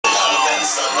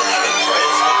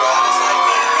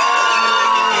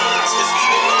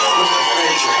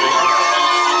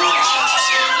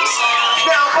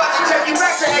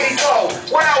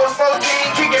When I was 14,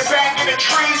 kicking back in the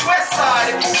trees, west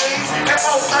side if you please. And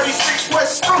 36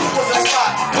 West Spruce was a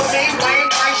spot. For me, Wayne,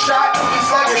 nice shot, movie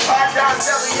slugging, five down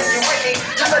Zelly if you with me.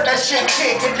 Just let that shit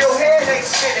kick if your head ain't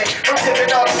spinning. I'm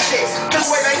dipping all the chicks. This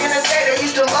way back in the day, they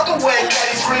used to love a wet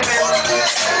caddy screaming.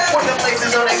 When the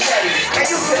places on that caddy. And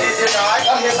you couldn't deny,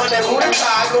 I hit my that booty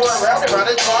tie going round and round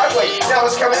the driveway. Now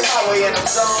it's coming my way and I'm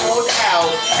zoned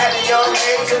out. At a young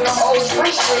age, and the whole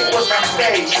street was my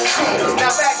stage.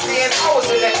 Now back then, I was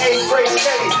in the 8th grade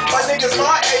steady. My niggas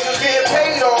my age was getting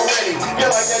paid already. You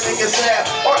like that nigga Snap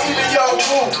or even Young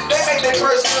Boo. They make their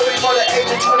first deal before the age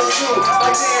of 22.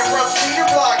 Like Dan from Cedar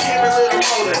Block came a little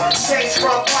older. Saints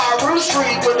from Pyru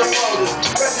Street with the motors.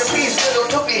 Rest in peace, little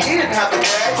Nookie, he didn't have to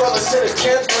brag. Brother to the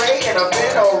 10th grade and a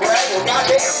bit old rag. Well,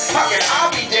 goddamn, how can I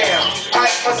be down? I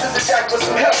asked my sister Jack for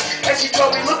some help, and she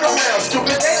told me, look around,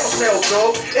 stupid, they don't sell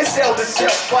dope. It sells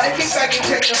itself. Why they kick back and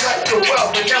take the right to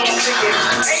wealth? And now I'm thinking,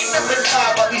 ain't nothing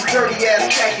tied about these dirty ass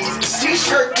khakis.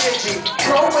 T-shirt dingy,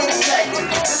 throwing tacky.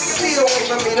 Just get feet away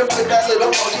from me to put that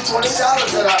little funky $20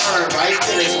 that I earned right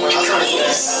in this one. I earned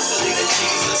that.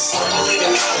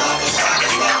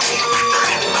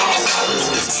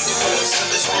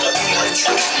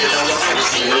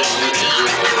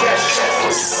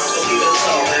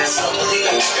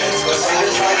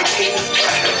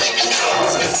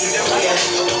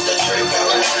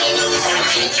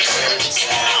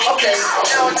 Okay,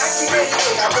 now in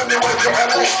 1988, I moved away to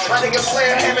LA. My nigga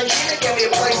Flair having Gina gave me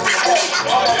a place to stay.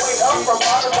 On my way up from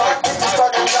bottom rock, to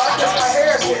start to jog, cause my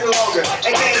hair is getting longer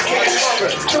and game's getting stronger.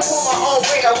 To pull my own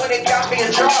weight, I went and got me a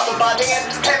job, but by then,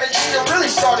 having Gina really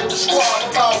started to squad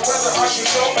about whether I should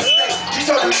go or stay. She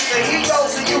told me either he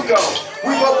goes or you go.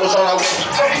 We both was on our way.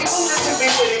 So he moved into me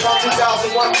with him on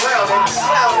 2001 ground and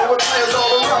clowning with players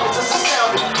all around me, just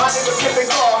astounded. My nigga Kip and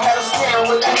Carl had a scare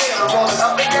with the hammer rolling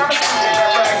up and down the street and that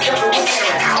rag never was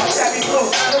hearing. Shabby blue,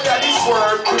 look at these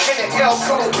words. In the L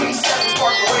code, P7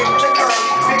 sparked away from the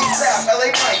curb. Big Sap,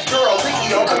 LA Mike, girl,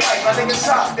 Leaky on the mic. My nigga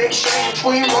Top, Big Shane,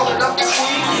 Tweet, rolling up the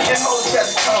tweet. And hoes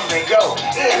just come and go,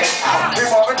 in and out.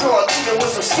 Revolving door, leaving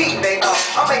with some steam they out.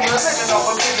 I'm making a living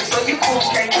off of business, so you fools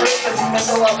can't trip. Cause even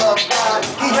though I love God,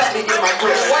 he helped me get my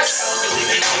grip. What?